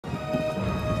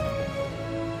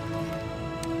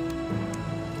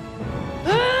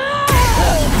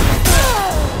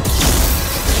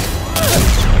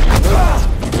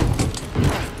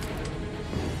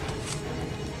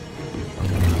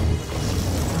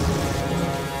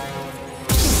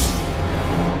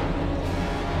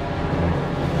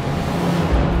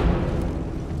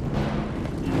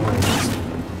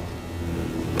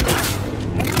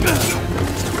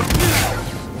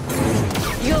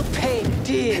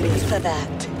dearly for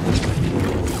that.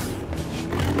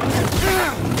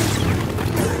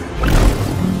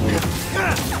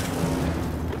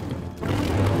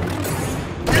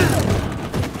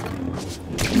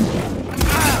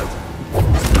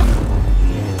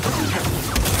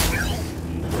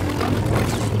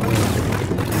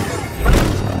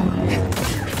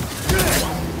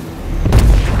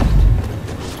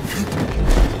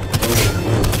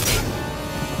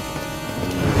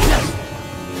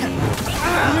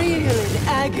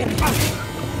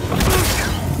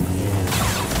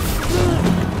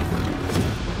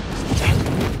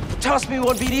 Toss me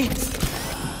one, BD.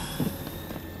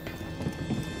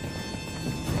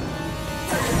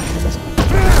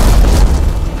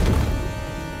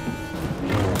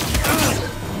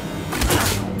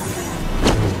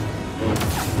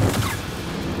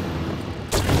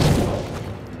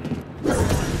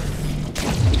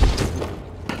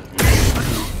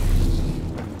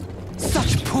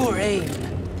 Such poor aim.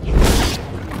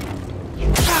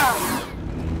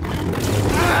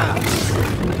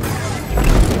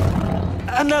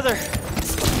 Another!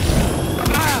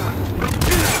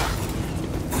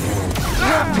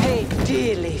 You're paid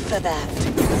dearly for that.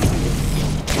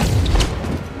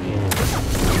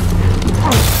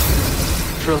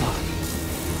 Trilla,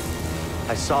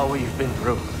 I saw what you've been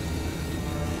through.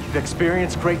 You've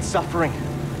experienced great suffering.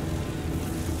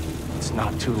 It's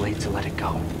not too late to let it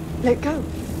go. Let go.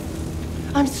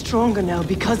 I'm stronger now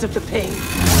because of the pain.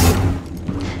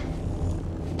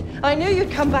 I knew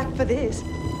you'd come back for this.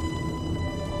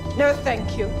 No,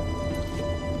 thank you.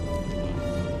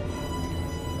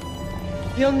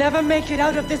 You'll never make it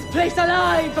out of this place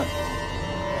alive!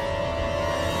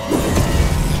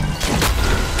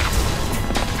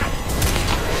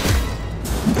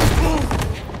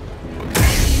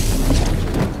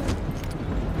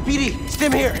 BD,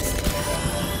 stim here!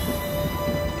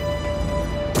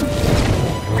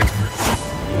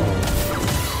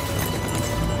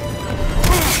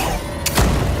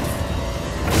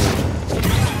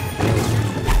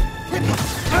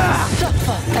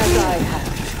 As I have.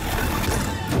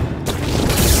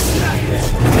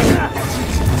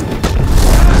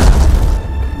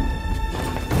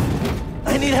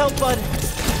 I need help, bud.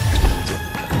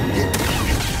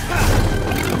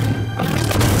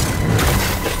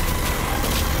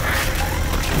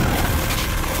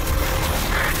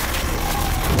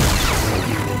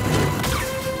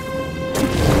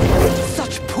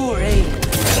 Such poor aim.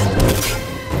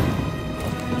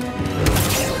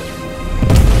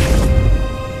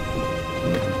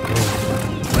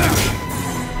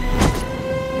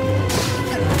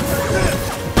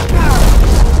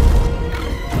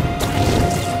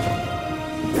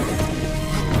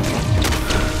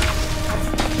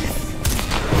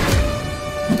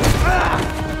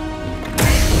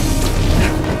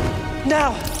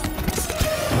 Now!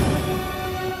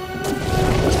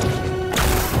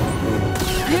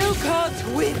 You can't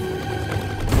win!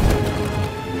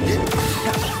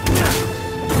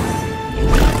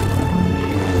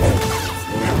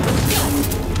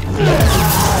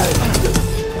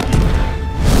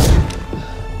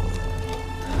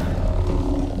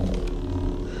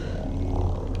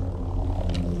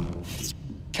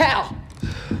 Cal!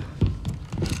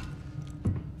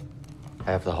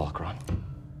 I have the holocron.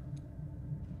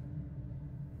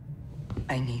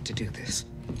 I need to do this.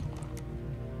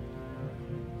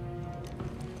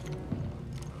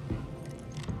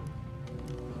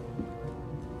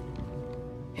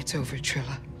 It's over,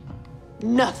 Trilla.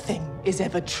 Nothing is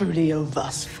ever truly over.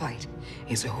 This fight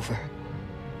is over.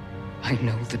 I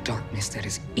know the darkness that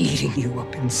is eating you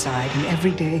up inside, and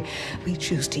every day we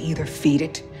choose to either feed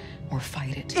it or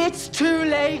fight it. It's too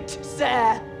late,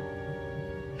 sir.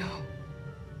 No,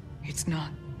 it's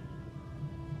not.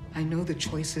 I know the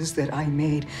choices that I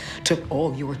made took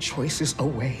all your choices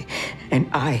away, and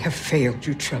I have failed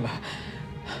you, Trilla.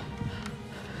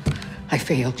 I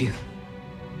failed you.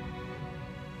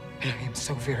 And I am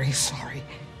so very sorry.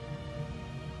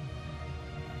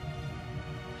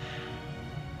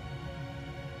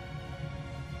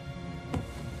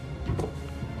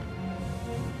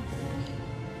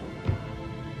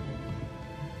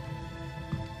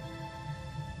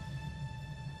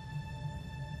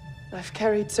 I've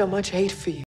carried so much hate for you.